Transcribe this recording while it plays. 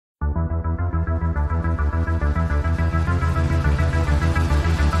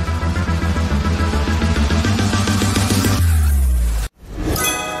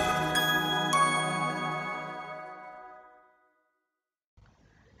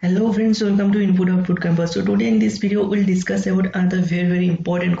Hello friends, welcome to Input Output Campus. So today in this video we'll discuss about another very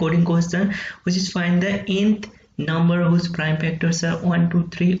important coding question, which is find the nth number whose prime factors are 1, 2,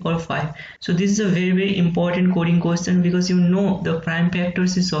 3 or 5. So this is a very important coding question because you know the prime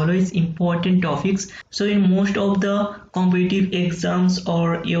factors is always important topics. So in most of the competitive exams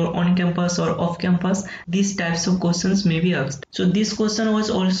or your on campus or off campus, these types of questions may be asked. So this question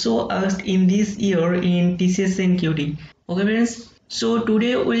was also asked in this year in TCS and QT. Okay friends. So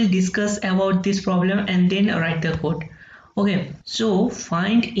today we'll discuss about this problem and then write the code. Okay, so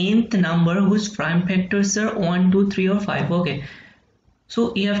find nth number whose prime factors are 1, 2, 3 or 5. Okay,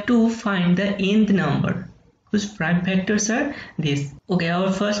 so you have to find the nth number whose prime factors are this. Okay,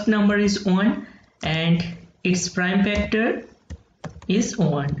 our first number is 1 and its prime factor is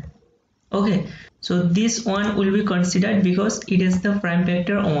 1. Okay, so this one will be considered because it is the prime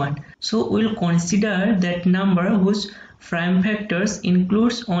factor 1. So we'll consider that number whose prime factors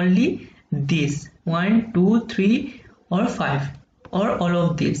includes only this 1, 2, 3 or 5 or all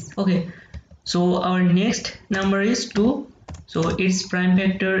of these. Okay, so our next number is 2. So its prime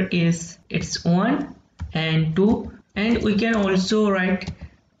factor is 1 and 2, and we can also write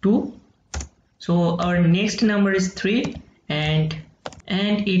 2. So our next number is 3 and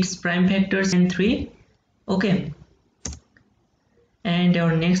its prime factors and 3. Okay, and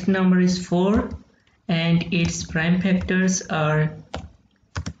our next number is 4 and its prime factors are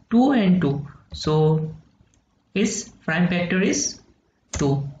 2 and 2. So its prime factor is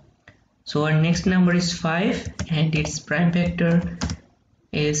 2. So our next number is 5 and its prime factor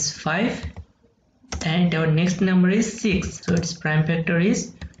is 5, and our next number is 6. So its prime factor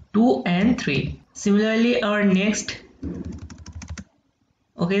is 2 and 3. Similarly our next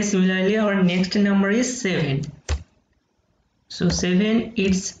number is 7. So 7,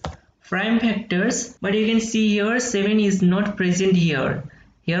 its prime factors, but you can see here 7 is not present here.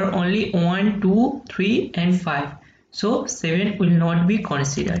 Here only 1, 2, 3 and 5. So 7 will not be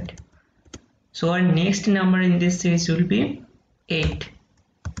considered. So our next number in this series will be 8.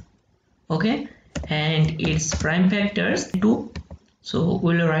 Okay, and its prime factors 2. So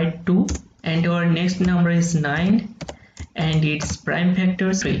we'll write 2, and our next number is 9 and its prime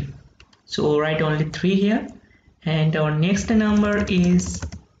factors 3. So write only 3 here, and our next number is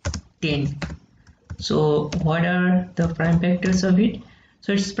 10. So what are the prime factors of it?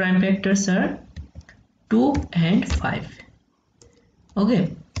 So its prime factors are 2 and 5.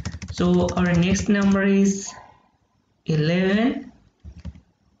 Okay, so our next number is 11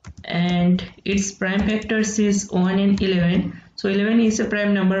 and its prime factors is 1 and 11. So 11 is a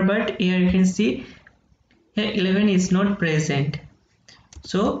prime number, but here you can see here 11 is not present,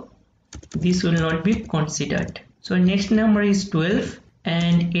 so this will not be considered. So next number is 12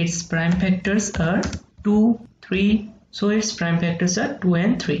 and its prime factors are 2, 3. So its prime factors are 2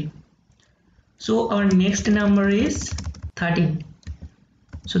 and 3. So our next number is 13.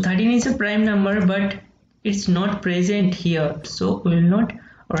 So 13 is a prime number, but it's not present here, so we will not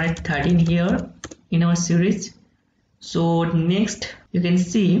write 13 here in our series. So next you can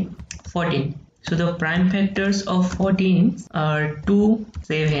see 14. So the prime factors of 14 are 2,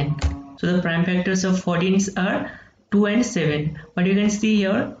 7. So the prime factors of 14 are 2 and 7, but you can see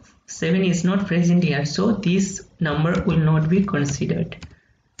here 7 is not present here, so this number will not be considered.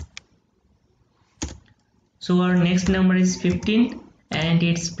 So our next number is 15 and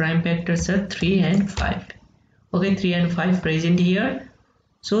its prime factors are 3 and 5. Okay, 3 and 5 present here,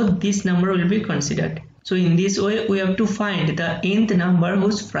 so this number will be considered. So in this way we have to find the nth number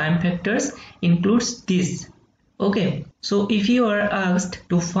whose prime factors includes this. Okay, so if you are asked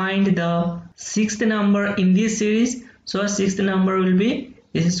to find the sixth number in this series, so our sixth number will be,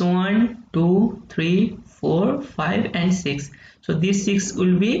 this is 1, 2, 3, 4, 5 and 6. So this 6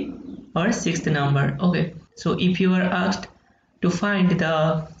 will be our sixth number. Okay, so if you are asked to find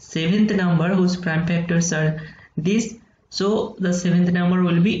the seventh number whose prime factors are this, so the seventh number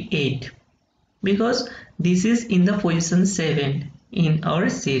will be 8, because this is in the position 7 in our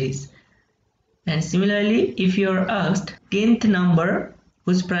series. And similarly, if you are asked 10th number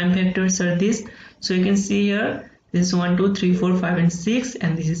whose prime factors are this, so you can see here this is 1, 2, 3, 4, 5 and 6,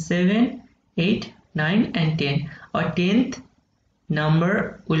 and this is 7, 8, 9 and 10. Our 10th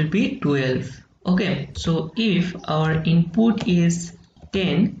number will be 12. Okay, so if our input is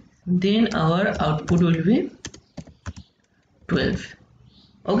 10, then our output will be 12.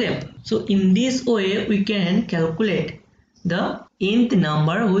 Okay, so in this way we can calculate the nth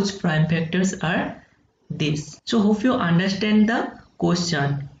number whose prime factors are this. So hope you understand the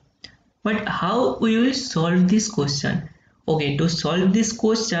question, but how we will solve this question? Okay, to solve this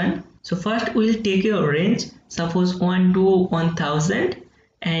question, so first we will take a range, suppose 1 to 1000,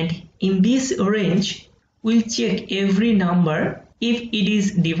 and in this range we'll check every number if it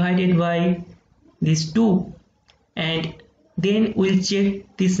is divided by this 2, and then we'll check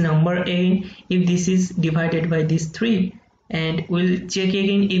this number again if this is divided by this 3, and we'll check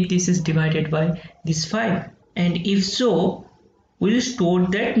again if this is divided by this 5, and if so we'll store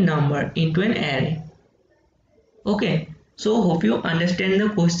that number into an array. Okay, so hope you understand the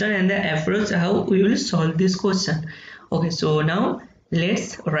question and the approach how we will solve this question. Okay, so now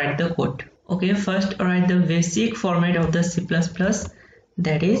let's write the code. Okay, first write the basic format of the C++,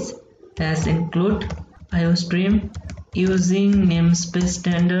 that is as include iostream using namespace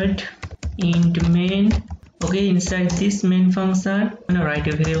standard int main. Okay, inside this main function I'm gonna write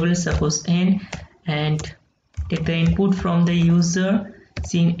a variable, suppose n, and take the input from the user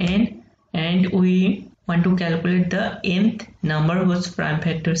sin n, and we want to calculate the nth number whose prime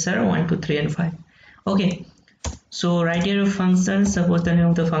factors are 1, 2, 3 and 5. Okay, so write here a function, suppose the name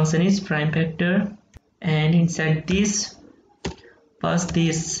of the function is prime factor, and inside this pass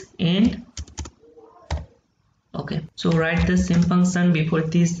this n. Okay, so write the same function before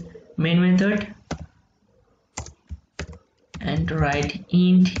this main method and write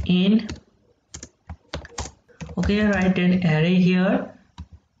int n. Okay, write an array here,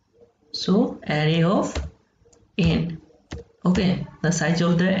 so array of n. Okay, the size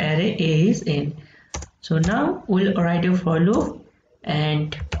of the array A is n. So now we'll write a for loop,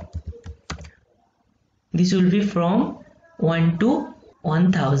 and this will be from 1 to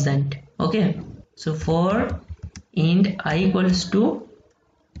 1000. Okay, so for int I equals to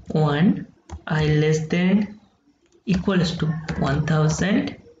 1, I less than equals to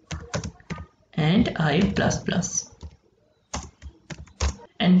 1000, and I plus plus.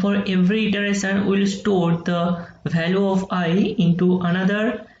 And for every iteration we'll store the value of I into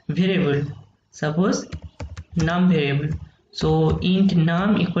another variable, suppose num variable. So int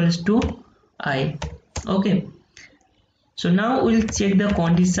num equals to I. Okay, so now we'll check the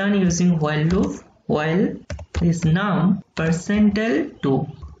condition using while loop. While this num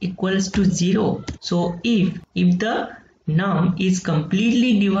 %2 equals to 0, so if the num is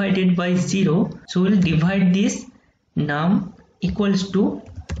completely divided by 0, so we'll divide this num equals to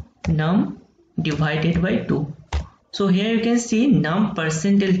num divided by 2. So here you can see num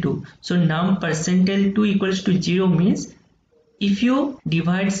 %2. So num %2 equals to 0 means if you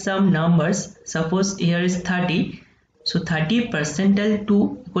divide some numbers, suppose here is 30, so 30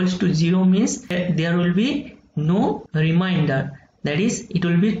 %2 equals to 0 means there will be no remainder, that is it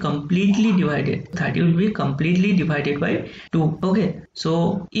will be completely divided. 30 will be completely divided by 2. Okay,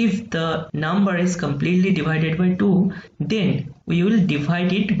 so if the number is completely divided by 2, then we will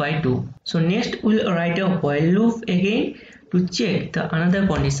divide it by 2. So next we'll write a while loop again to check the another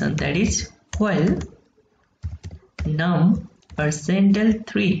condition, that is while num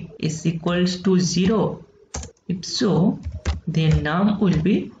 %3 is equals to 0. If so, then num will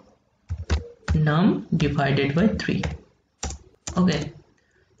be num divided by 3. Okay,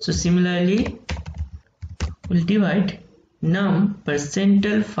 so similarly we'll divide num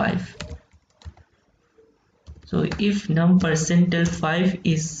 %5. So if num %5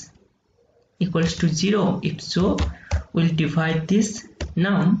 is equals to 0, if so, we'll divide this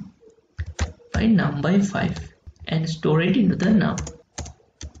num by 5 and store it into the num.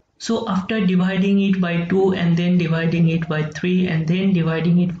 So after dividing it by 2 and then dividing it by 3 and then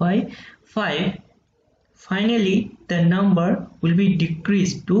dividing it by 5, finally the number will be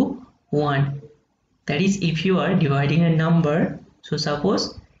decreased to 1. That is if you are dividing a number, so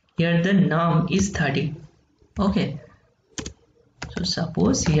suppose here the num is 30. Okay, so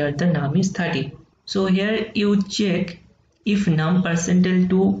suppose here the num is 30. So here you check if num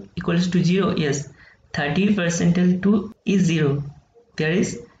 %2 equals to 0. Yes, 30 %2 is 0. There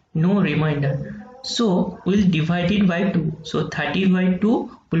is no remainder. So we'll divide it by 2. So 30 by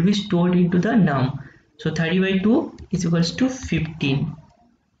 2 will be stored into the num. So 30 by 2 is equals to 15.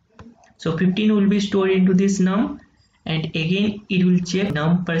 So 15 will be stored into this num, and again it will check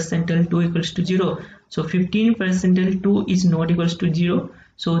num %2 equals to 0. So 15 %2 is not equals to 0.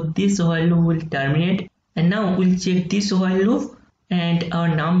 So this while loop will terminate, and now we'll check this while loop, and our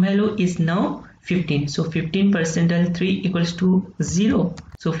num value is now 15. So 15 %3 equals to 0.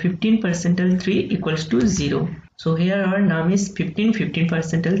 So 15 %3 equals to 0. So here our num is 15, 15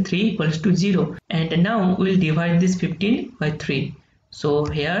 %3 equals to 0. And now we'll divide this 15 by 3. So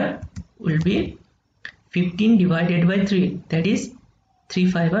here will be 15 divided by 3, that is 3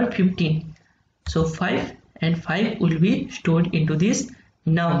 5 are 15. So 5 and 5 will be stored into this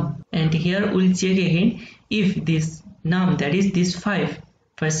num, and here we'll check again if this num, that is this 5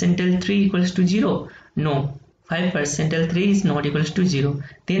 %3 equals to 0. No, 5 percentile 3 is not equals to 0,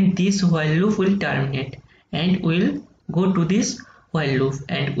 then this while loop will terminate and we'll go to this while loop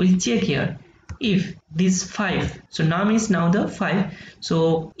and we'll check here if this 5, so num is now the 5,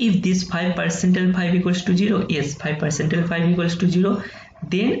 so if this 5 percentile 5 equals to 0, yes, 5 percentile 5 equals to 0,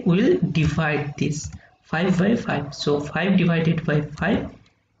 then we'll divide this 5 by 5, so 5 divided by 5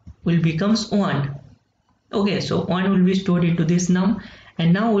 will becomes 1. Okay, so 1 will be stored into this num,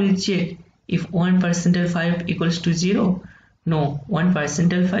 and now we'll check if 1 percentile 5 equals to 0. No, 1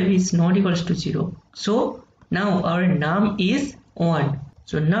 percentile 5 is not equals to 0, so now our num is 1.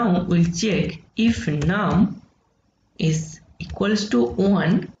 So now we'll check if num is equals to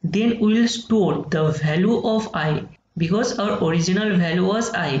 1, then we will store the value of I, because our original value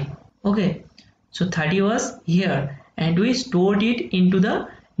was I. Okay, so 30 was here and we stored it into the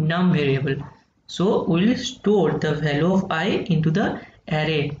num variable. So we will store the value of I into the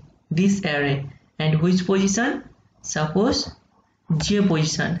array, this array, and which position? Suppose j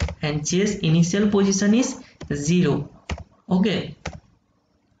position, and j's initial position is 0. Okay,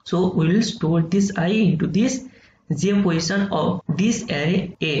 so we will store this I into this j position of this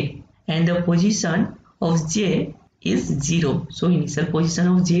array A, and the position of j is 0, so initial position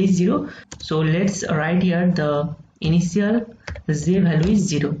of j is 0. So let's write here the initial j value is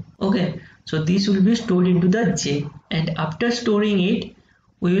 0. Okay, so this will be stored into the j, and after storing it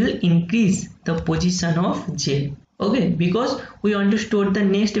we will increase the position of j. Okay, because we want to store the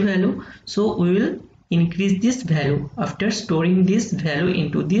next value, so we will increase this value after storing this value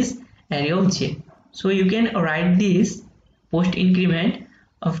into this array of j. So you can write this post increment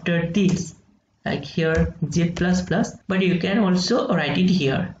after this, like here j plus plus, but you can also write it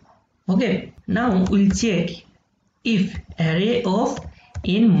here. Okay, now we'll check if array of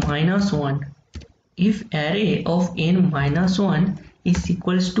n minus 1, if array of n minus 1 is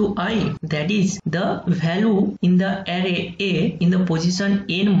equals to I, that is the value in the array A in the position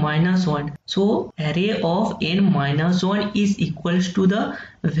n minus 1. So array of n minus 1 is equals to the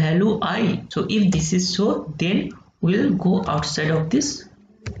value I. So if this is so, then we'll go outside of this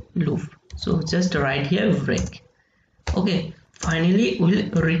loop. So just write here break. Okay, finally we'll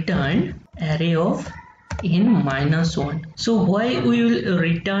return array of n minus 1. So why we will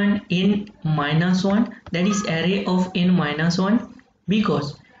return n minus 1, that is array of n minus 1?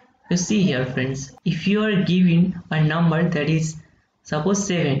 Because you see here friends, if you are given a number that is suppose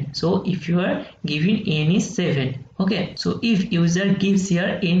 7, so if you are given n is 7, okay, so if user gives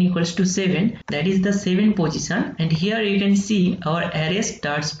here n equals to 7, that is the 7 position, and here you can see our array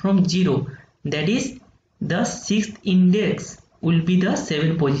starts from 0, that is the 6th index will be the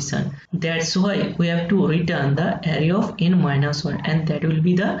 7 position. That's why we have to return the array of n minus 1, and that will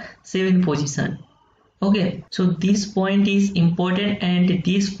be the 7 position. Okay, so this point is important, and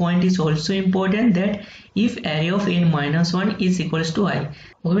this point is also important, that if array of n minus 1 is equals to I.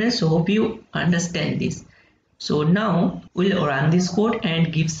 Okay, so hope you understand this. So now we'll run this code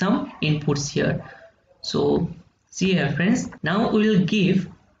and give some inputs here. So see here friends, now we'll give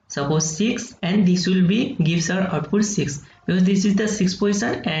suppose 6, and this will be gives our output 6, because this is the 6th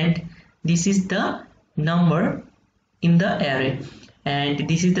position and this is the number in the array, and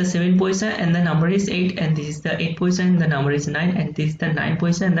this is the 7th position and the number is 8, and this is the 8th position and the number is 9, and this is the 9th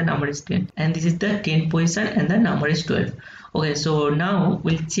position and the number is 10, and this is the 10th position and the number is 12. Okay, so now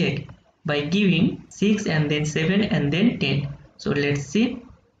we'll check by giving 6 and then 7 and then 10. So let's see.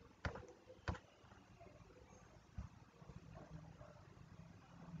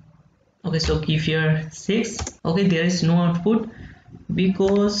 Okay, so give here 6. Okay, there is no output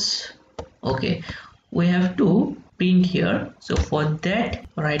because okay, we have to print here, so for that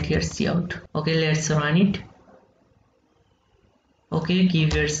write here cout. Okay, let's run it. Okay,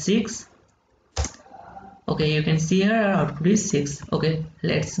 give here 6. Okay, you can see here our output is 6. Okay,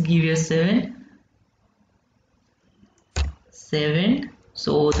 let's give here 7.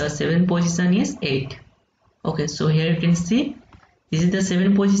 So the 7th position is 8. Okay, so here you can see this is the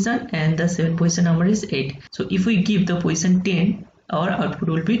 7th position and the 7th position number is 8. So if we give the position 10, our output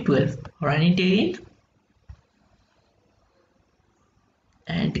will be 12. Run it again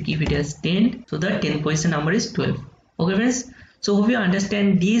and give it as 10. So the 10th position number is 12. Okay friends, so hope you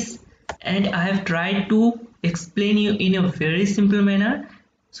understand this, and I have tried to explain you in a very simple manner.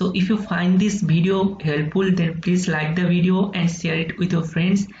 So if you find this video helpful, then please like the video and share it with your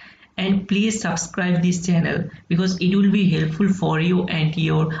friends, and please subscribe this channel because it will be helpful for you and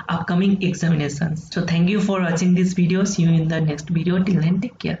your upcoming examinations. So thank you for watching this video. See you in the next video. Till then,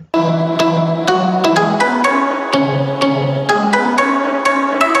 take care.